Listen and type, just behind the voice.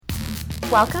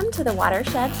Welcome to the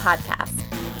Watershed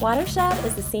Podcast. Watershed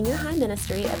is the senior high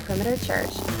ministry of Perimeter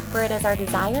Church, where it is our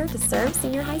desire to serve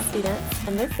senior high students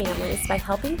and their families by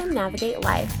helping them navigate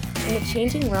life in the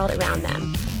changing world around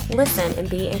them. Listen and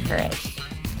be encouraged.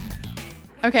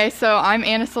 Okay, so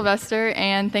I'm Sylvester,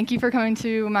 and thank you for coming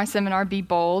to my seminar, Be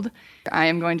Bold. I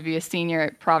am going to be a senior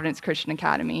at Providence Christian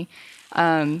Academy.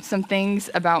 Some things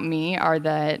about me are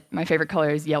that my favorite color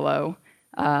is yellow.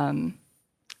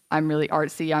 I'm really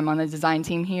artsy. I'm on the design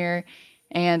team here,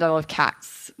 and I love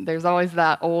cats. There's always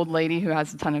that old lady who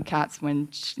has a ton of cats when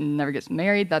she never gets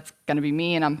married. That's going to be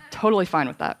me, and I'm totally fine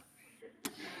with that.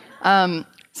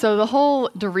 So the whole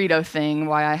Dorito thing,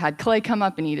 why I had Clay come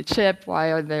up and eat a chip, why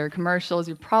are there commercials?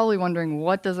 You're probably wondering,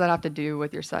 what does that have to do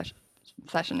with your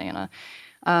session, Anna?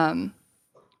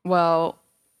 Well,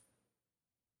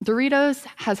 Doritos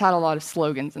has had a lot of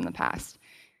slogans in the past.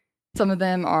 Some of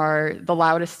them are the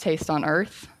loudest taste on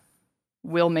earth,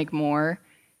 will make more,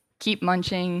 keep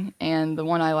munching, and the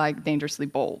one I like, dangerously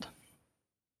bold.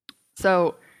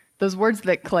 So those words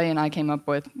that Clay and I came up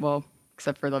with, well,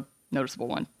 except for the noticeable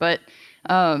one, but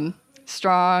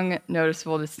strong,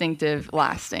 noticeable, distinctive,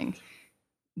 lasting.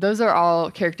 Those are all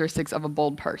characteristics of a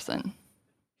bold person.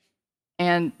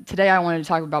 And today I wanted to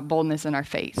talk about boldness in our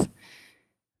faith.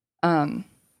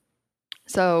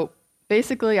 So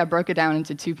basically I broke it down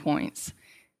into 2 points.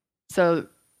 So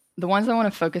the ones I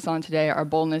want to focus on today are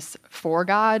boldness for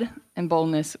God and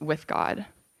boldness with God.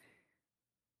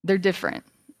 They're different,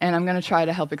 and I'm going to try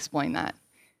to help explain that.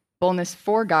 Boldness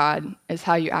for God is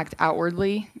how you act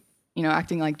outwardly,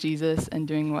 acting like Jesus and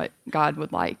doing what God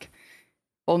would like.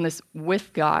 Boldness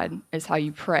with God is how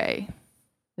you pray,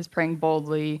 is praying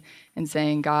boldly and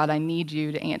saying, God, I need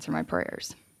you to answer my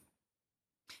prayers.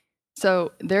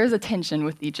 So there's a tension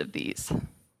with each of these.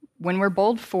 When we're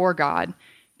bold for God,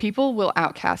 people will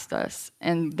outcast us,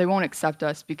 and they won't accept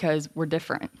us because we're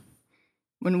different.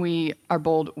 When we are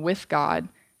bold with God,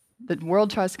 the world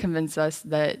tries to convince us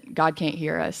that God can't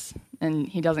hear us, and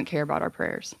he doesn't care about our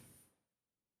prayers.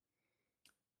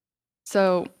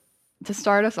 So to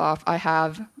start us off, I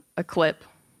have a clip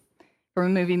from a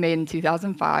movie made in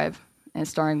 2005, and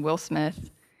starring Will Smith,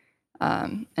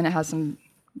 and it has some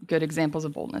good examples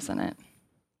of boldness in it.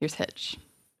 Here's Hitch.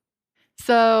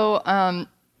 So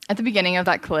at the beginning of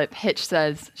that clip, Hitch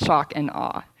says, shock and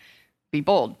awe. Be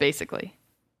bold, basically.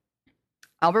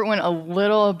 Albert went a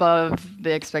little above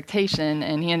the expectation,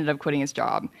 and he ended up quitting his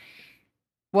job.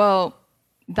 Well,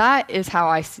 that is how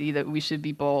I see that we should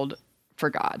be bold for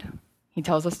God. He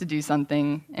tells us to do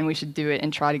something, and we should do it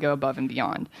and try to go above and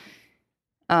beyond.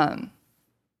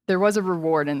 There was a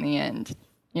reward in the end.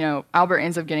 Albert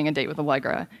ends up getting a date with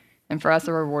Allegra, and for us,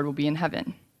 the reward will be in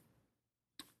heaven.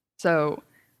 So,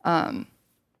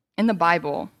 in the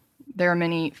Bible, there are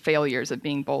many failures of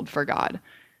being bold for God.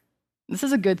 This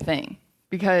is a good thing,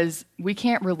 because we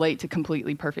can't relate to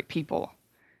completely perfect people.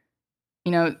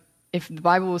 If the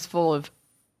Bible was full of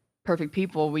perfect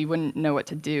people, we wouldn't know what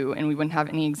to do, and we wouldn't have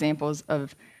any examples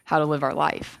of how to live our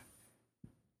life.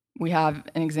 We have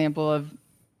an example of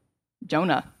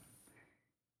Jonah.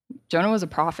 Jonah was a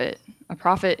prophet. A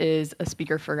prophet is a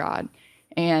speaker for God,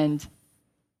 and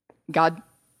God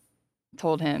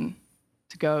told him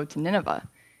to go to Nineveh,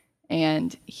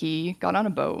 and he got on a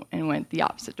boat and went the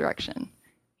opposite direction.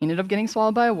 He ended up getting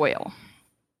swallowed by a whale.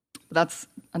 But that's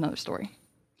another story.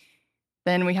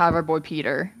 Then we have our boy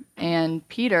Peter, and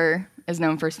Peter is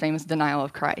known for his famous denial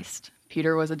of Christ.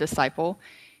 Peter was a disciple,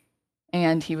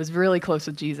 and he was really close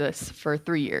with Jesus for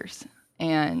 3 years.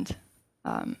 And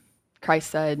Christ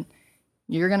said,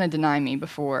 you're going to deny me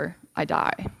before I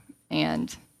die.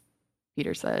 And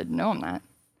Peter said, no, I'm not.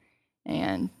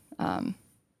 And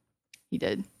he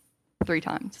did 3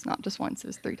 times, not just once, it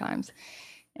was 3 times.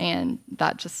 And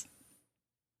that just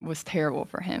was terrible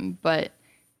for him. But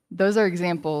those are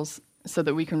examples so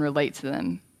that we can relate to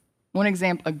them.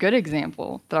 A good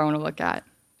example that I want to look at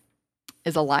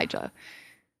is Elijah.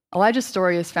 Elijah's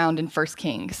story is found in 1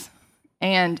 Kings.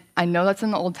 And I know that's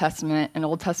in the Old Testament, and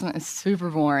Old Testament is super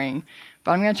boring,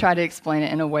 but I'm going to try to explain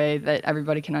it in a way that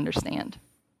everybody can understand.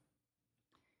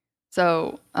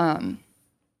 So,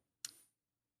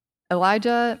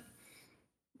 Elijah,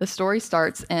 the story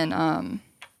starts in 1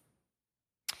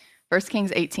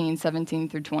 Kings 18, 17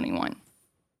 through 21.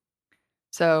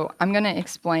 So I'm going to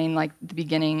explain the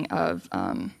beginning of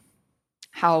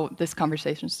how this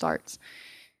conversation starts.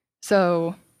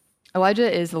 So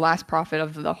Elijah is the last prophet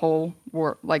of the whole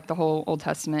the whole Old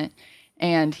Testament,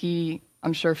 and he,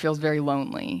 I'm sure, feels very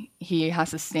lonely. He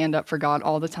has to stand up for God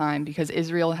all the time because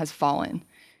Israel has fallen.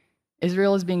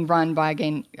 Israel is being run by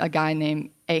a guy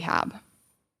named Ahab.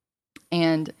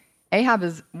 And Ahab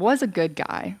was a good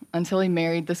guy until he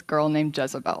married this girl named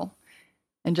Jezebel.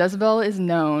 And Jezebel is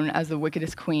known as the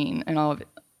wickedest queen in all of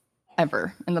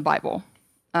ever in the Bible.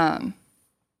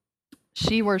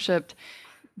 She worshipped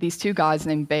these two gods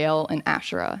named Baal and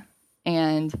Asherah,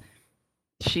 and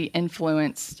she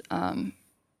influenced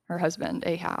her husband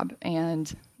Ahab,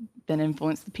 and then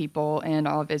influenced the people, and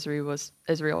all of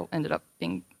Israel ended up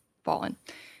being fallen.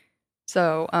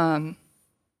 So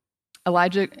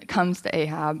Elijah comes to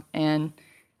Ahab, and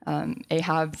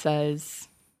Ahab says,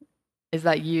 "Is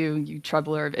that you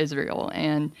troubler of Israel?"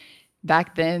 And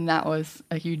back then, that was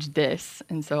a huge diss,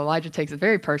 and so Elijah takes it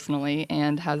very personally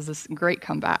and has this great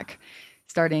comeback,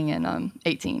 starting in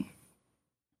 18.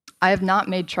 "I have not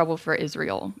made trouble for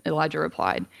Israel," Elijah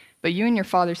replied, "but you and your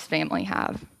father's family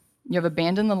have. You have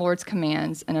abandoned the Lord's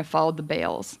commands and have followed the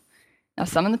Baals. Now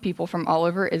summon the people from all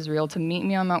over Israel to meet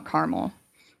me on Mount Carmel,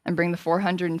 and bring the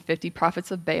 450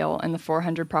 prophets of Baal and the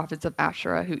 400 prophets of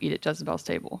Asherah who eat at Jezebel's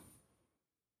table."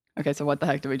 Okay, so what the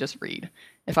heck did we just read?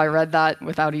 If I read that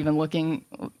without even looking,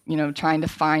 trying to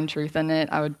find truth in it,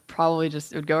 I would probably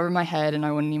it would go over my head and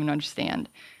I wouldn't even understand.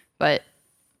 But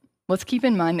let's keep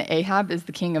in mind that Ahab is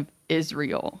the king of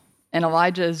Israel, and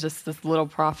Elijah is just this little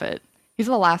prophet. He's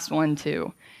the last one,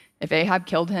 too. If Ahab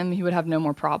killed him, he would have no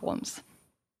more problems.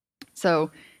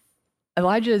 So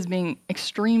Elijah is being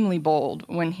extremely bold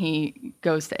when he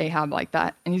goes to Ahab like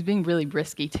that, and he's being really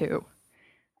risky, too.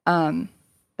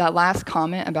 That last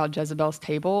comment about Jezebel's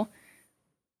table,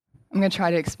 I'm going to try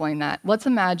to explain that. Let's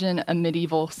imagine a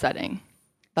medieval setting.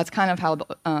 That's kind of how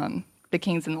the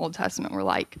kings in the Old Testament were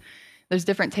like. There's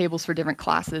different tables for different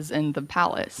classes in the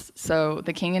palace. So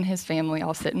the king and his family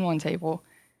all sit in one table.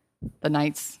 The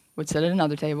knights would sit at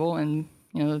another table, and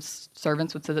the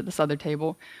servants would sit at this other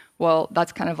table. Well,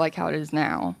 that's kind of like how it is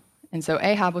now. And so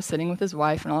Ahab was sitting with his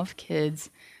wife and all of his kids,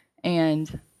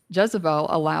 and Jezebel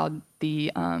allowed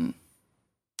the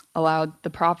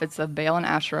prophets of Baal and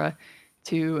Asherah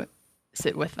to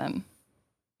sit with them.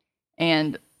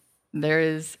 And there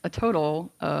is a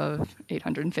total of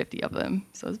 850 of them,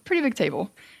 so it's a pretty big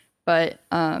table. But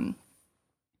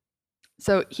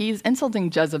so he's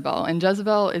insulting Jezebel, and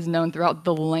Jezebel is known throughout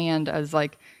the land as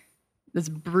like this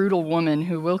brutal woman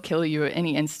who will kill you at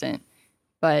any instant.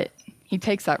 But he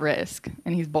takes that risk,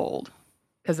 and he's bold,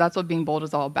 because that's what being bold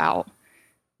is all about,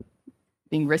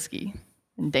 being risky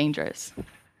and dangerous.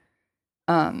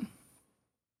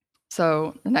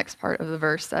 So the next part of the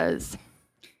verse says,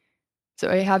 "So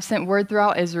Ahab sent word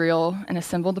throughout Israel and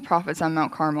assembled the prophets on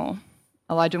Mount Carmel.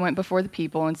 Elijah went before the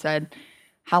people and said,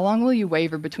 'How long will you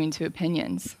waver between two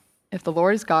opinions? If the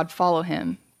Lord is God, follow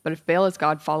him, but if Baal is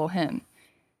God, follow him.'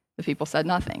 The people said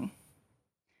nothing."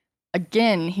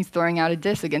 Again, he's throwing out a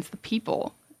diss against the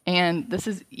people. And this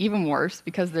is even worse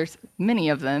because there's many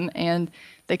of them, and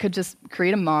they could just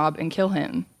create a mob and kill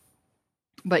him.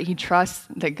 But he trusts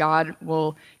that God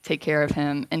will take care of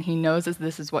him, and he knows that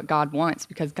this is what God wants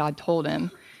because God told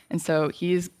him. And so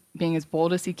he's being as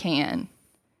bold as he can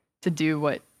to do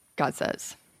what God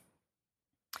says.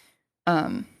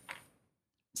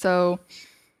 So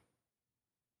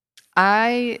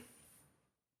I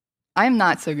am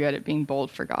not so good at being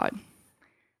bold for God.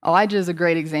 Elijah is a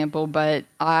great example, but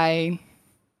I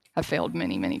have failed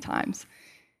many, many times.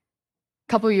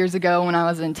 A couple years ago, when I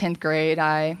was in 10th grade,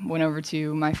 I went over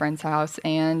to my friend's house,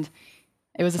 and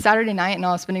it was a Saturday night, and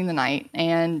I was spending the night,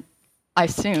 and I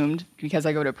assumed, because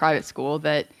I go to a private school,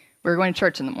 that we were going to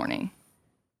church in the morning.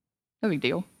 No big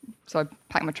deal. So I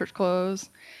packed my church clothes,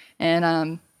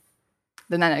 and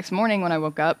then that next morning when I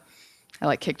woke up,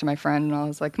 I kicked my friend, and I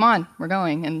was like, "Come on, we're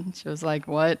going." And she was like,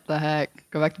 "What the heck?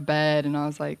 Go back to bed." And I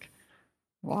was like,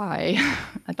 "Why?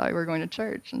 I thought we were going to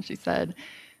church." And she said,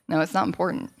 "No, it's not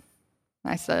important."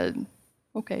 And I said,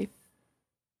 "Okay."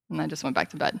 And I just went back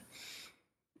to bed.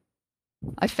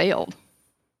 I failed.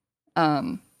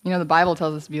 The Bible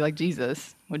tells us to be like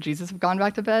Jesus. Would Jesus have gone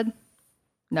back to bed?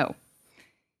 No.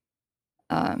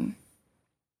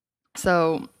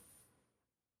 So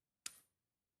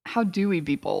how do we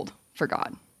be bold for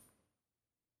God?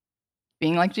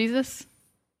 Being like Jesus?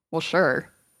 Well, sure.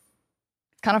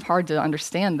 It's kind of hard to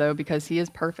understand, though, because he is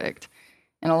perfect.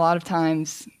 And a lot of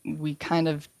times we kind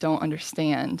of don't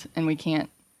understand, and we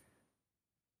can't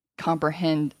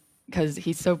comprehend because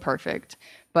he's so perfect.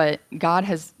 But God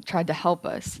has tried to help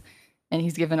us, and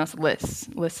he's given us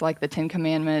lists like the 10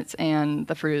 Commandments and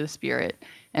the fruit of the Spirit.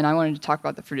 And I wanted to talk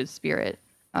about the fruit of the Spirit.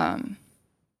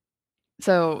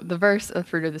 So the verse of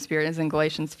fruit of the Spirit is in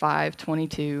Galatians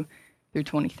 5:22 through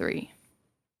 23.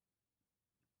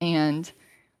 And,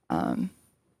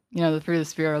 the fruit of the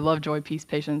Spirit are love, joy, peace,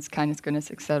 patience, kindness,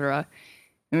 goodness, etc.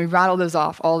 And we rattle those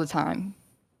off all the time.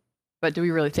 but do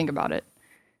we really think about it?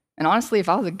 And honestly, if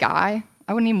I was a guy,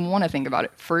 I wouldn't even want to think about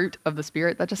it. Fruit of the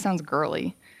Spirit, that just sounds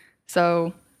girly.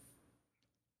 So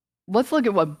let's look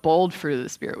at what bold fruit of the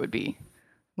Spirit would be.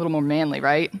 A little more manly,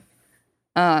 right?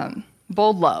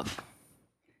 Bold love.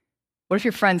 What if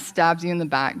your friend stabs you in the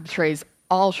back, betrays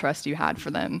all trust you had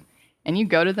for them, and you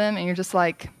go to them and you're just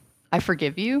like, I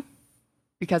forgive you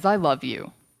because I love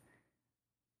you?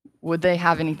 Would they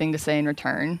have anything to say in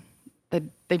return?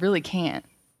 They really can't,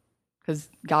 because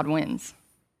God wins.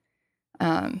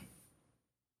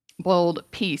 Bold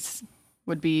peace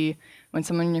would be when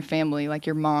someone in your family, like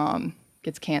your mom,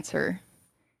 gets cancer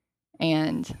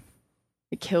and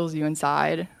it kills you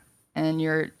inside and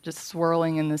you're just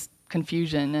swirling in this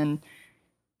confusion, and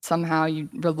somehow you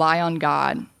rely on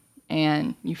God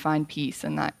and you find peace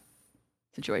in that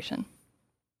situation.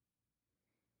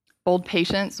 Bold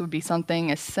patience would be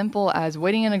something as simple as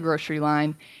waiting in a grocery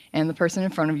line and the person in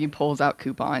front of you pulls out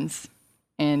coupons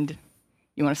and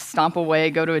you want to stomp away,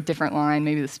 go to a different line,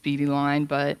 maybe the speedy line,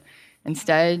 but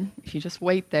instead, if you just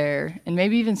wait there and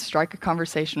maybe even strike a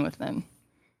conversation with them,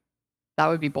 that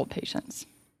would be bold patience.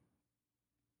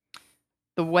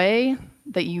 The way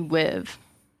that you live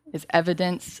is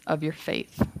evidence of your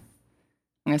faith. I'm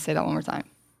going to say that one more time.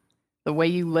 The way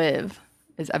you live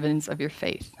is evidence of your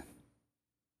faith.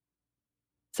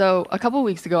 So a couple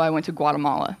weeks ago, I went to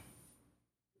Guatemala.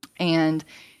 And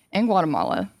in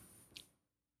Guatemala,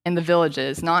 in the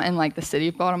villages, not in like the city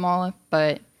of Guatemala,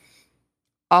 but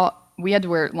we had to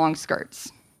wear long skirts.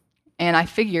 And I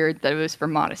figured that it was for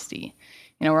modesty.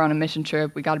 You know, we're on a mission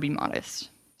trip, we got to be modest.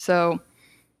 So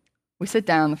we sit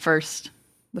down the first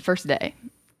day,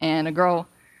 and a girl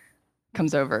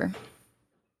comes over,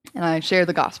 and I share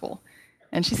the gospel.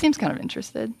 And she seems kind of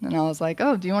interested. And I was like,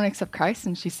 oh, do you want to accept Christ?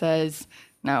 And she says,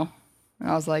 no. And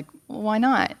I was like, well, why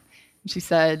not? And she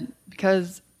said,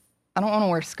 because I don't want to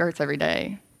wear skirts every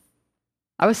day.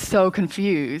 I was so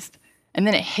confused. And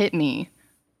then it hit me.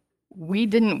 We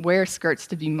didn't wear skirts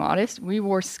to be modest. We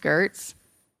wore skirts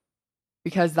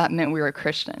because that meant we were a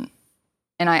Christian.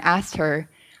 And I asked her,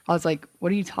 I was like,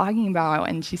 what are you talking about?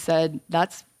 And she said,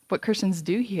 that's what Christians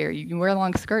do here. You can wear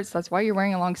long skirts. That's why you're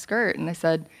wearing a long skirt. And I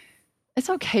said, it's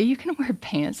okay. You can wear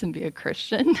pants and be a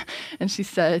Christian. And she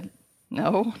said,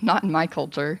 no, not in my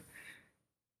culture.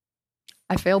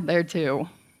 I failed there too.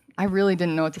 I really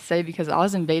didn't know what to say because I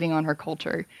was invading on her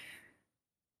culture.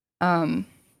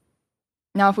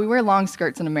 Now, if we wear long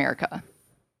skirts in America,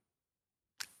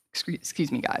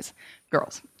 excuse me, guys,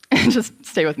 girls, just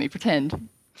stay with me, pretend.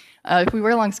 If we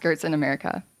wear long skirts in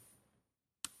America,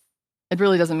 it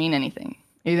really doesn't mean anything.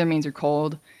 It either means you're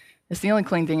cold, it's the only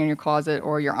clean thing in your closet,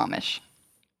 or you're Amish.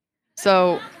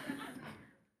 So,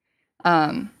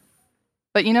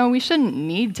 but you know, we shouldn't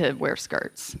need to wear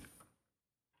skirts.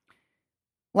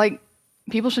 Like,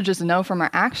 people should just know from our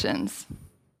actions,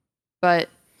 but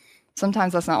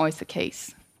sometimes that's not always the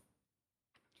case.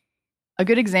 A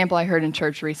good example I heard in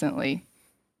church recently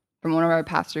from one of our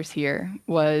pastors here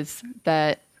was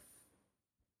that,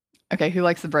 okay, who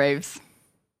likes the Braves?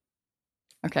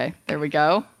 Okay, there we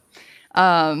go.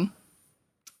 That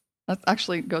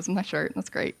actually goes with my shirt. That's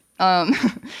great.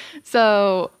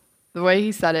 So the way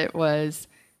he said it was,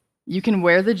 you can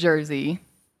wear the jersey,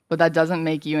 but that doesn't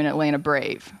make you an Atlanta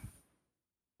Brave.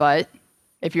 But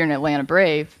if you're an Atlanta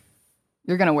Brave,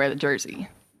 you're going to wear the jersey.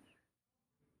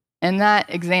 In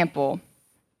that example,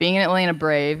 being an Atlanta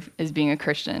Brave is being a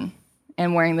Christian,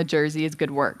 and wearing the jersey is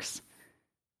good works.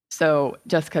 So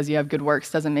just because you have good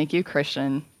works doesn't make you a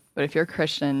Christian, but if you're a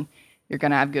Christian, you're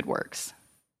going to have good works.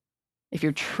 If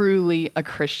you're truly a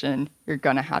Christian, you're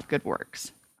going to have good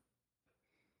works.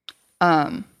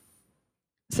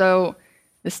 So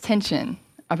this tension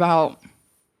about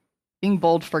being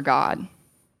bold for God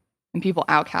and people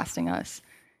outcasting us,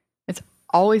 it's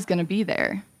always going to be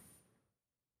there.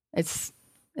 It's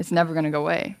never going to go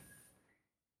away.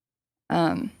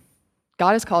 God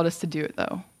has called us to do it,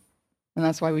 though, and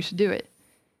that's why we should do it.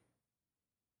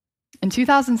 In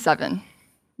 2007,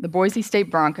 the Boise State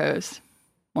Broncos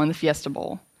won the Fiesta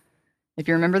Bowl. If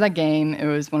you remember that game, it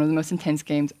was one of the most intense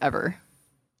games ever.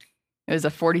 It was a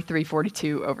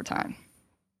 43-42 overtime.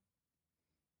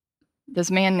 This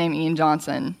man named Ian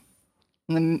Johnson,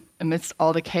 amidst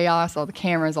all the chaos, all the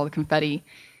cameras, all the confetti,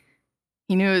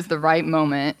 he knew it was the right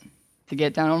moment to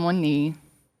get down on one knee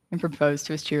and propose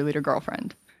to his cheerleader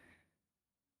girlfriend.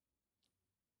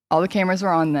 All the cameras were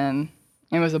on them,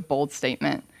 and it was a bold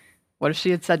statement. What if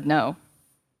she had said no?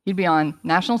 He'd be on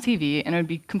national TV, and it would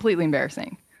be completely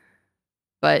embarrassing.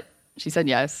 But she said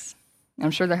yes. I'm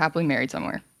sure they're happily married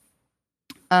somewhere.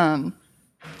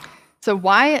 So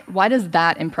why does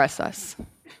that impress us?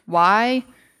 Why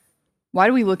Why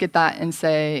do we look at that and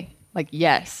say, like,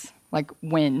 yes, like,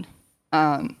 when?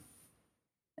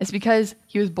 It's because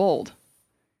he was bold.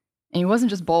 And he wasn't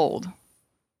just bold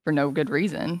for no good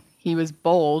reason. He was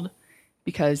bold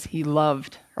because he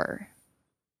loved her.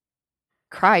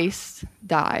 Christ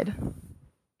died,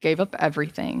 gave up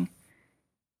everything.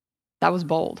 That was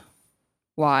bold.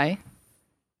 Why?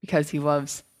 Because he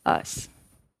loves us.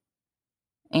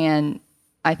 And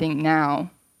I think now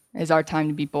is our time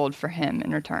to be bold for him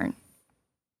in return.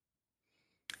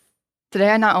 Today,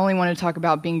 I not only want to talk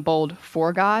about being bold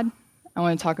for God, I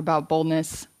want to talk about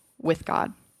boldness with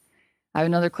God. I have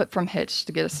another clip from Hitch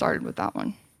to get us started with that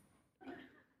one.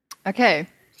 Okay,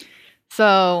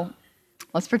 so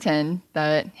let's pretend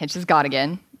that Hitch is God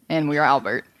again, and we are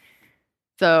Albert.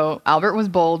 So Albert was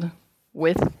bold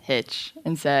with Hitch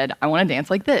and said, I want to dance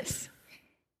like this.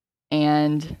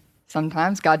 And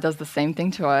sometimes God does the same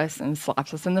thing to us and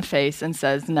slaps us in the face and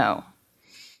says no.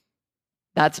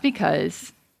 That's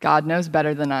because God knows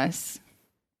better than us,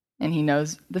 and he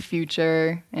knows the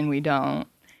future, and we don't.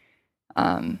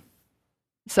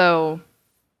 So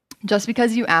just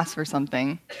because you ask for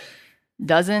something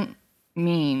doesn't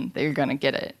mean that you're going to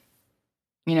get it.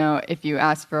 You know, if you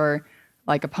ask for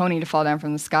like a pony to fall down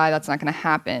from the sky, that's not going to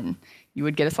happen. You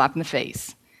would get a slap in the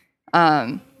face.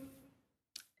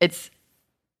 It's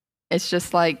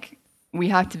just like we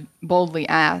have to boldly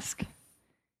ask,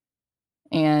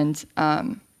 and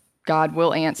God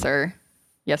will answer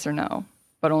yes or no,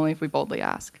 but only if we boldly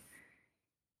ask.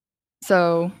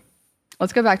 So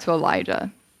let's go back to Elijah.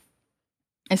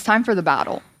 It's time for the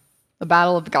battle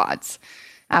of the gods.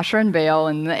 Asher and Baal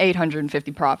and the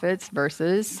 850 prophets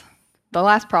versus the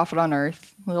last prophet on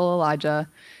earth, little Elijah,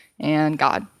 and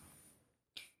God.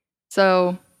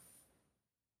 So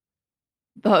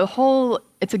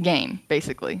it's a game,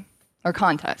 basically, or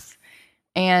contest.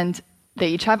 And they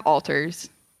each have altars,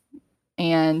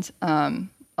 and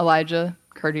Elijah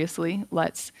courteously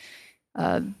lets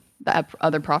the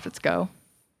other prophets go.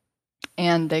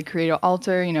 And they create an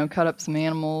altar, cut up some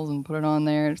animals and put it on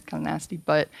there. It's kind of nasty,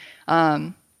 but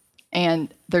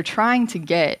and they're trying to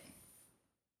get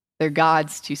their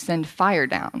gods to send fire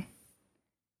down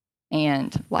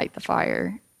and light the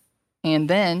fire. And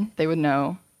then they would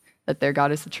know that their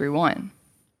God is the true one.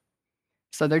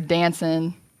 So they're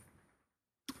dancing,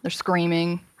 they're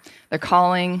screaming, they're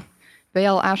calling,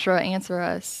 Baal, Asherah, answer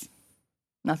us.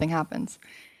 Nothing happens.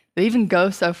 They even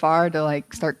go so far to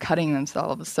start cutting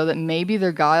themselves so that maybe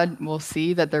their God will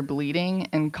see that they're bleeding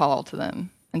and call to them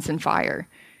and send fire.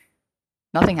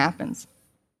 Nothing happens.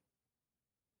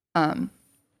 So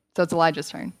it's Elijah's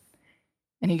turn.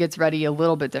 And he gets ready a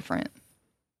little bit different.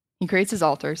 He creates his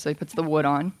altar, so he puts the wood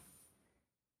on.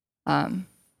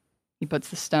 He puts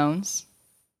the stones.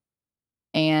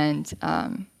 And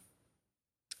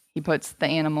he puts the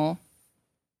animal.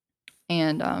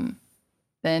 And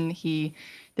then he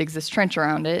digs this trench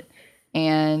around it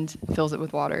and fills it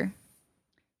with water.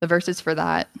 The verses for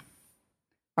that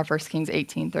are 1 Kings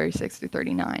 18:36 through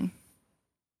 39.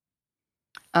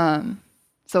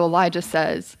 So Elijah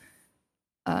says,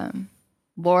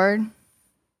 Lord,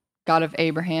 God of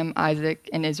Abraham, Isaac,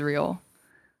 and Israel,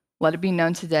 let it be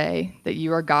known today that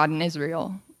you are God in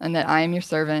Israel, and that I am your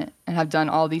servant and have done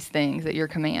all these things at your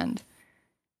command.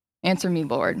 Answer me,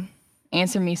 Lord.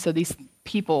 Answer me so these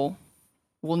people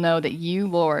will know that you,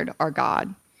 Lord, are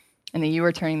God, and that you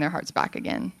are turning their hearts back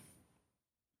again.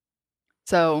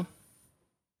 So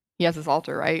he has this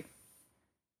altar, right?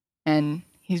 And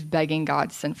he's begging God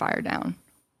to send fire down.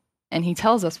 And he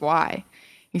tells us why.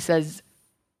 He says,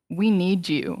 we need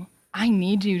you. I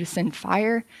need you to send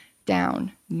fire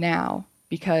down now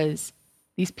because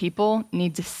these people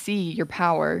need to see your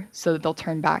power so that they'll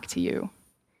turn back to you.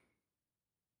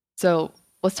 So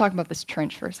let's talk about this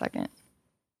trench for a second.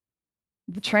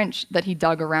 The trench that he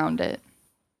dug around it,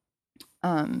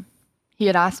 he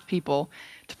had asked people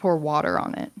to pour water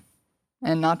on it,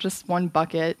 and not just one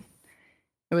bucket.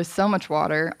 It was so much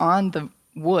water on the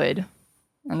wood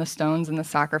and the stones and the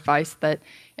sacrifice that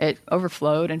it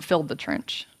overflowed and filled the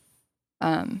trench.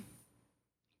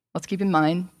 Let's keep in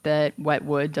mind that wet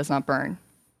wood does not burn.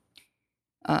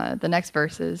 The next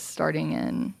verses, starting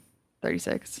in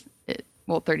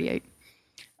 38.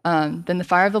 Then the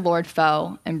fire of the Lord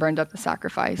fell and burned up the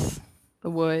sacrifice, the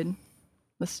wood,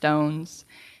 the stones,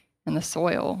 and the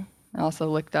soil, and also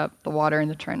licked up the water in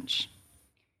the trench.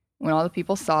 When all the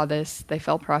people saw this, they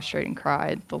fell prostrate and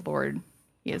cried, "The Lord,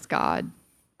 He is God.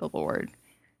 The Lord,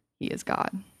 He is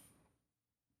God."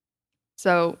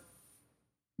 So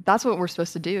that's what we're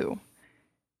supposed to do.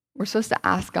 We're supposed to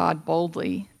ask God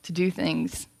boldly to do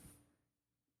things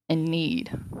in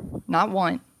need, not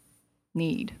want,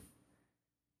 need.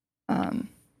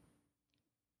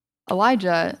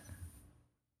 Elijah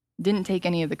didn't take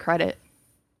any of the credit.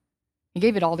 He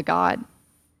gave it all to God,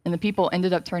 and the people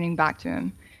ended up turning back to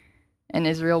him, and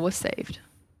Israel was saved.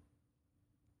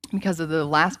 Because of the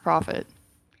last prophet,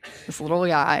 this little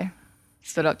guy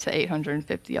stood up to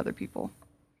 850 other people.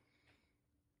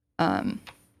 I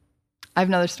have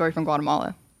another story from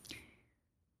Guatemala.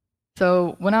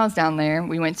 So when I was down there,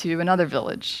 we went to another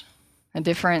village, a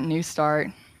different new start.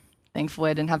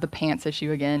 Thankfully, I didn't have the pants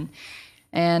issue again.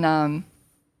 And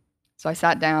so I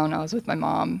sat down. I was with my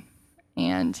mom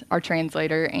and our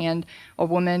translator, and a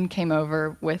woman came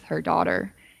over with her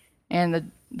daughter.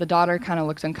 And the daughter kind of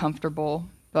looked uncomfortable,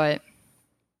 but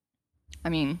I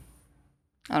mean,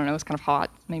 I don't know, it was kind of hot.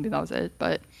 Maybe that was it.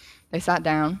 But they sat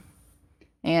down,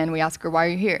 and we asked her, "Why are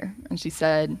you here?" And she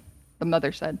said, the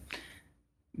mother said,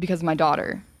 "Because of my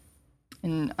daughter."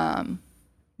 And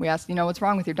we asked, "What's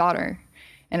wrong with your daughter?"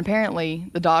 And apparently,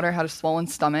 the daughter had a swollen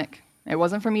stomach. It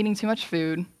wasn't from eating too much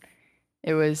food.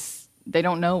 It was, they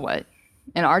don't know what.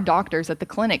 And our doctors at the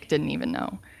clinic didn't even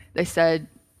know. They said,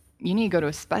 "You need to go to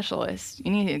a specialist.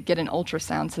 You need to get an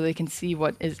ultrasound so they can see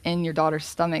what is in your daughter's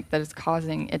stomach that is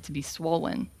causing it to be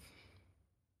swollen."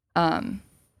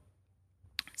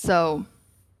 So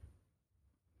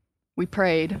we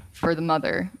prayed for the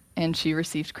mother, and she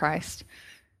received Christ.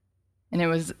 And it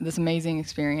was this amazing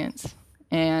experience.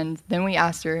 And then we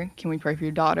asked her, "Can we pray for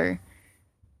your daughter?"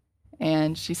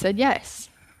 And she said yes.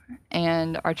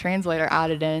 And our translator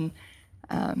added in,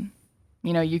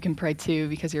 "You can pray too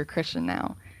because you're a Christian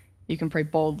now. You can pray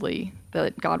boldly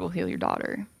that God will heal your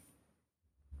daughter."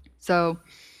 So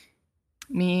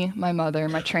me, my mother,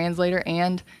 my translator,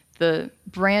 and the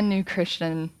brand new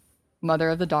Christian mother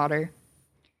of the daughter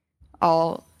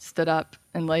all stood up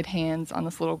and laid hands on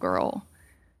this little girl.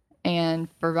 And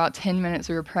for about 10 minutes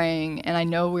we were praying, and I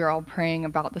know we were all praying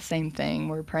about the same thing.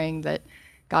 We were praying that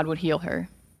God would heal her.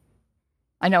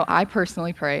 I know I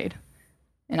personally prayed,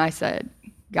 and I said,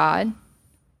 "God,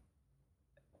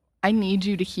 I need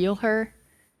you to heal her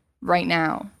right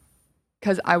now,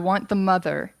 because I want the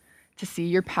mother to see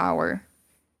your power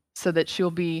so that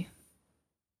she'll be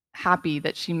happy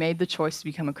that she made the choice to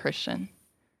become a Christian,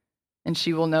 and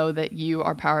she will know that you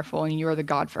are powerful and you are the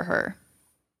God for her."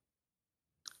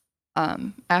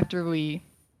 After we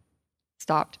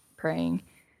stopped praying,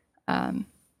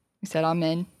 we said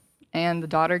amen, and the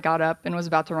daughter got up and was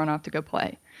about to run off to go play.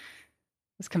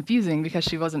 It was confusing because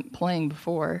she wasn't playing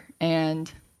before,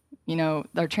 and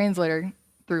our translator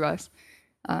through us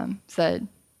said,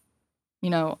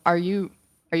 "Are you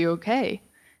okay?"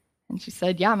 And she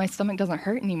said, "Yeah, my stomach doesn't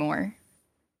hurt anymore."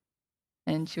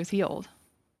 And she was healed.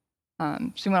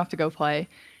 She went off to go play,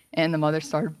 and the mother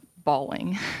started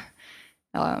bawling.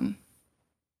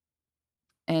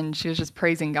 And she was just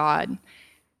praising God,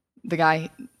 the guy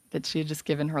that she had just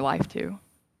given her life to.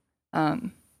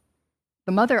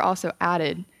 The mother also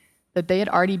added that they had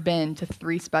already been to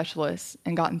 3 specialists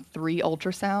and gotten 3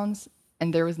 ultrasounds,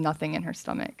 and there was nothing in her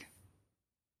stomach.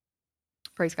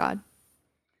 Praise God.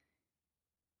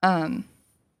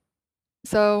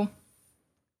 So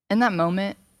in that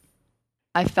moment,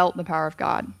 I felt the power of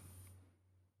God,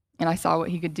 and I saw what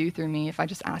he could do through me if I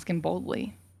just asked him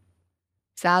boldly.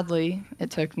 Sadly, it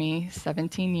took me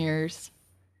 17 years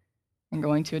and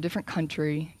going to a different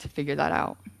country to figure that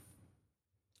out.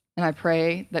 And I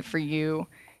pray that for you,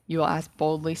 you will ask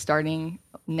boldly starting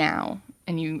now.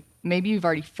 And maybe you've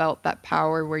already felt that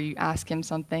power where you ask him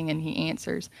something and he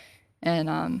answers.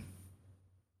 And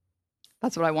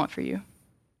that's what I want for you.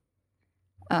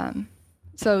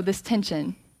 So this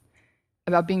tension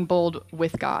about being bold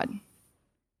with God.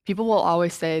 People will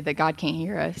always say that God can't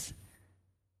hear us,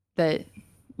 that,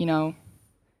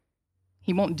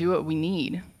 he won't do what we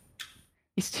need.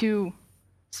 He's too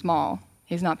small.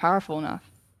 He's not powerful enough.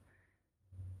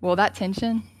 Well, that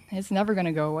tension is never going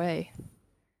to go away.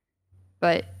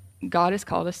 But God has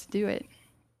called us to do it.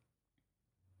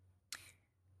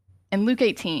 In Luke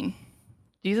 18,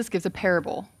 Jesus gives a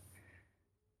parable.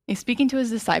 He's speaking to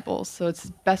his disciples, so it's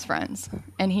his best friends,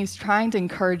 and he's trying to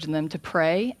encourage them to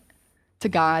pray to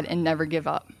God and never give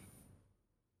up.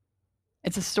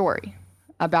 It's a story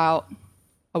about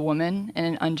a woman and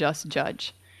an unjust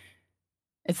judge.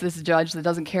 It's this judge that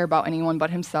doesn't care about anyone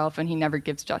but himself, and he never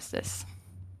gives justice.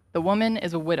 The woman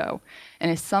is a widow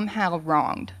and is somehow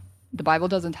wronged. The Bible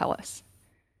doesn't tell us.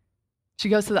 She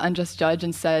goes to the unjust judge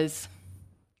and says,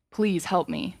 "Please help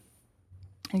me."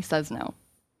 And he says no.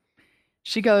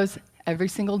 She goes every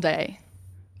single day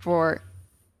for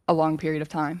a long period of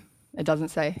time. It doesn't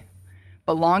say,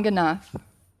 but long enough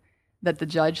that the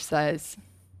judge says,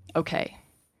 "Okay,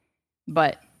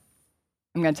 but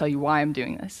I'm going to tell you why I'm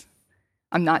doing this.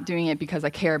 I'm not doing it because I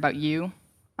care about you.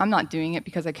 I'm not doing it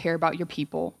because I care about your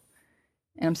people.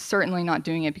 And I'm certainly not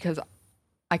doing it because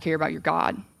I care about your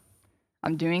God.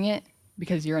 I'm doing it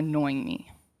because you're annoying me.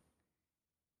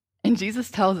 And Jesus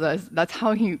tells us that's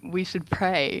how we should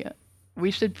pray.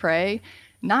 We should pray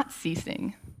not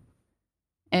ceasing.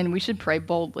 And we should pray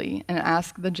boldly and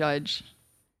ask the judge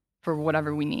for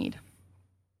whatever we need.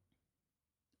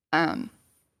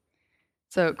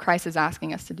 So Christ is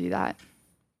asking us to do that.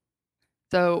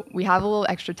 So we have a little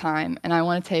extra time, and I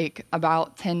want to take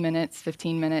about 10 minutes,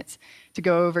 15 minutes to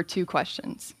go over 2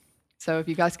 questions. So if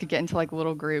you guys could get into like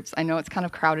little groups. I know it's kind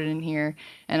of crowded in here,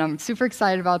 and I'm super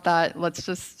excited about that. Let's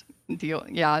just deal.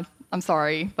 Yeah, I'm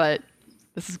sorry, but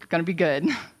this is going to be good.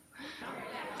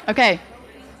 Okay.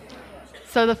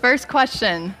 So the first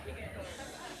question,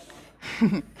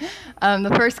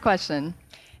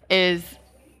 is,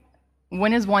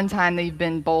 when is one time that you've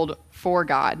been bold for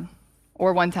God,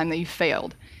 or one time that you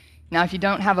failed? Now, if you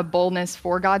don't have a boldness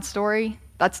for God story,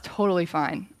 that's totally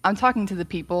fine. I'm talking to the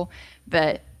people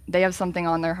that they have something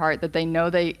on their heart that they know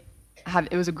it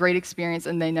was a great experience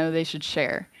and they know they should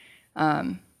share.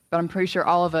 But I'm pretty sure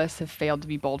all of us have failed to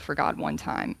be bold for God one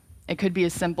time. It could be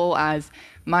as simple as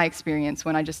my experience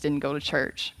when I just didn't go to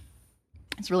church.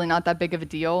 It's really not that big of a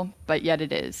deal, but yet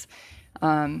it is.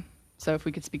 So if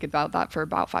we could speak about that for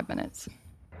about 5 minutes.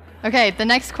 Okay, the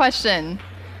next question.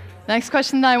 The next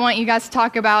question that I want you guys to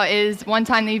talk about is one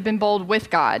time that you've been bold with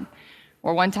God,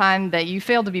 or one time that you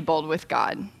failed to be bold with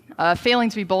God. Failing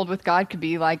to be bold with God could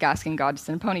be like asking God to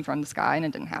send a pony from the sky and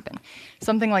it didn't happen.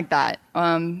 Something like that.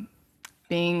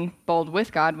 Being bold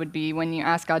with God would be when you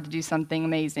ask God to do something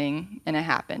amazing and it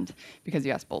happened because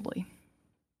you asked boldly.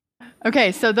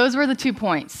 Okay, so those were the 2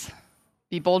 points.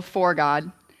 Be bold for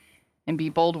God and be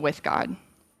bold with God.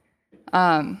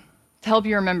 To help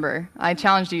you remember, I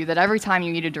challenged you that every time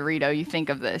you eat a Dorito, you think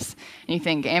of this. And you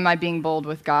think, am I being bold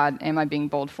with God? Am I being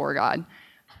bold for God?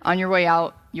 On your way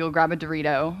out, you'll grab a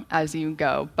Dorito as you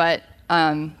go. But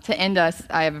to end us,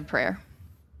 I have a prayer.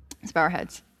 Let's bow our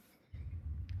heads.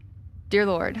 Dear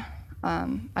Lord,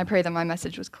 I pray that my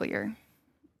message was clear.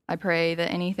 I pray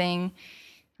that anything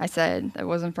I said that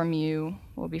wasn't from you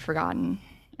will be forgotten,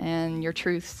 and your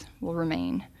truths will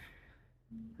remain.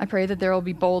 I pray that there will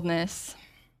be boldness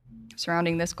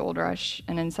surrounding this Goldrush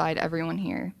and inside everyone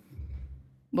here.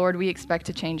 Lord, we expect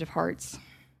a change of hearts.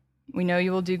 We know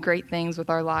you will do great things with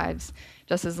our lives.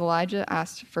 Just as Elijah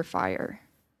asked for fire,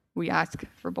 we ask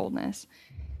for boldness.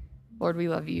 Lord, we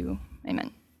love you.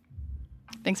 Amen.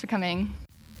 Thanks for coming.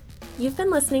 You've been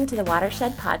listening to the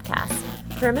Watershed Podcast.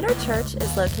 Perimeter Church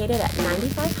is located at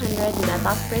 9500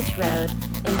 Medlock Bridge Road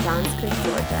in Johns Creek,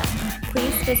 Georgia.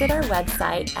 Please visit our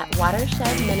website at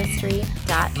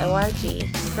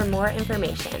watershedministry.org for more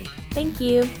information. Thank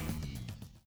you.